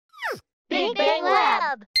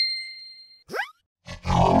Club!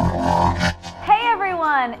 Hey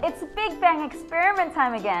everyone! It's Big Bang Experiment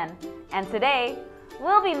time again! And today,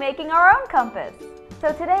 we'll be making our own compass.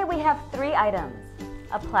 So today we have 3 items: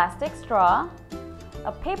 a plastic straw,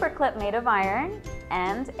 a paper clip made of iron,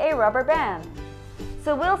 and a rubber band.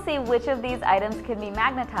 So we'll see which of these items can be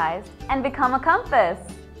magnetized and become a compass.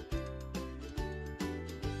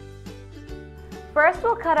 First,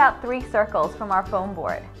 we'll cut out 3 circles from our foam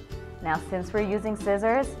board. Now, since we're using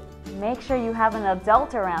scissors, make sure you have an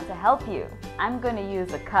adult around to help you. I'm going to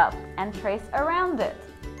use a cup and trace around it.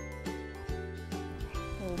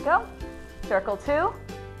 Here you go. Circle 2.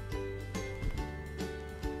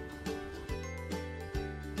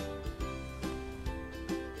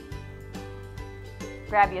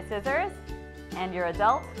 Grab your scissors and your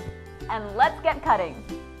adult, and let's get cutting.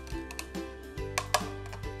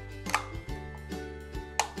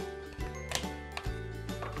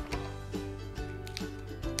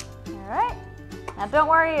 Alright, now don't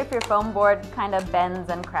worry if your foam board kind of bends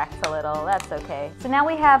and cracks a little, that's okay. So now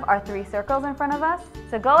we have our 3 circles in front of us,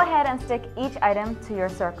 so go ahead and stick each item to your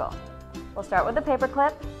circle. We'll start with the paper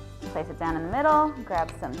clip, place it down in the middle,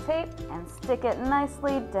 grab some tape, and stick it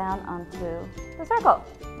nicely down onto the circle.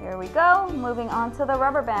 Here we go, moving on to the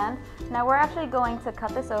rubber band. Now we're actually going to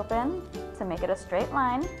cut this open to make it a straight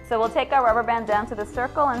line. So we'll take our rubber band down to the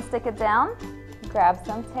circle and stick it down, grab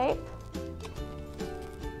some tape,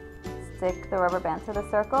 stick the rubber band to the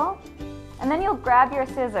circle, and then you'll grab your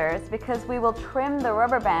scissors because we will trim the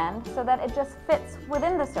rubber band so that it just fits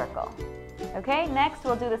within the circle. Okay, next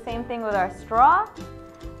we'll do the same thing with our straw.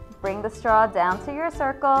 Bring the straw down to your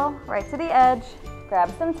circle, right to the edge,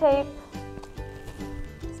 grab some tape,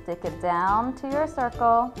 stick it down to your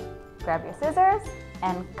circle, grab your scissors,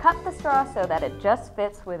 and cut the straw so that it just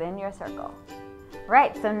fits within your circle.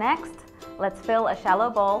 Right, so next, let's fill a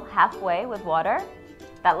shallow bowl halfway with water.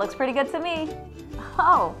 That looks pretty good to me.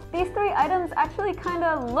 Oh, these 3 items actually kind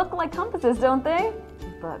of look like compasses, don't they?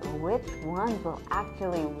 But which ones will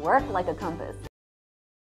actually work like a compass?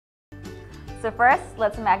 So first,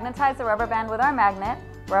 let's magnetize the rubber band with our magnet,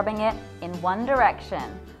 rubbing it in one direction.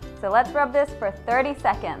 So let's rub this for 30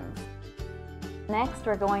 seconds. Next,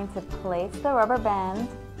 we're going to place the rubber band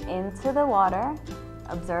into the water,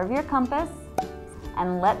 observe your compass,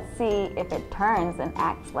 and let's see if it turns and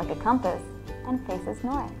acts like a compass and faces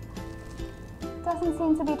north. It doesn't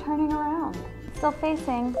seem to be turning around. It's still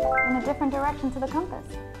facing in a different direction to the compass.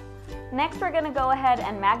 Next, we're going to go ahead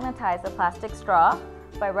and magnetize the plastic straw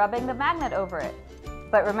by rubbing the magnet over it.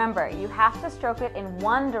 But remember, you have to stroke it in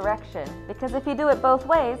one direction because if you do it both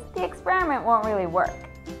ways, the experiment won't really work.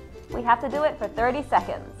 We have to do it for 30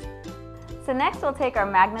 seconds. So next we'll take our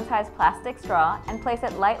magnetized plastic straw and place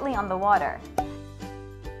it lightly on the water.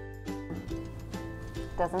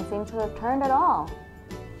 Doesn't seem to have turned at all.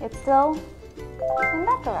 It's still in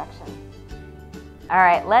that direction.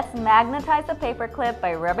 Alright, let's magnetize the paper clip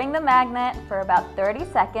by rubbing the magnet for about 30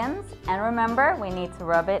 seconds. And remember, we need to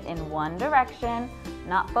rub it in one direction,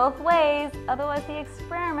 not both ways, otherwise the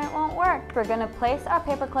experiment won't work. We're going to place our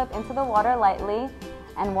paper clip into the water lightly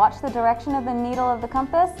and watch the direction of the needle of the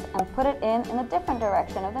compass and put it in a different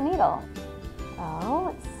direction of the needle.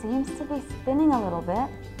 Oh, it seems to be spinning a little bit.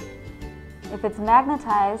 If it's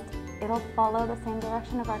magnetized, it'll follow the same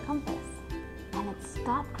direction of our compass. And it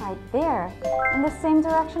stopped right there, in the same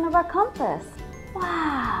direction of our compass.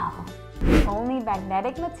 Wow! Only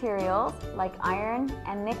magnetic materials like iron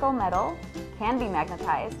and nickel metal can be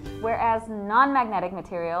magnetized, whereas non-magnetic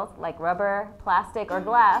materials like rubber, plastic, or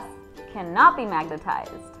glass cannot be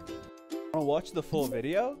magnetized. Want to watch the full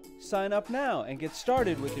video? Sign up now and get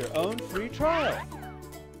started with your own free trial.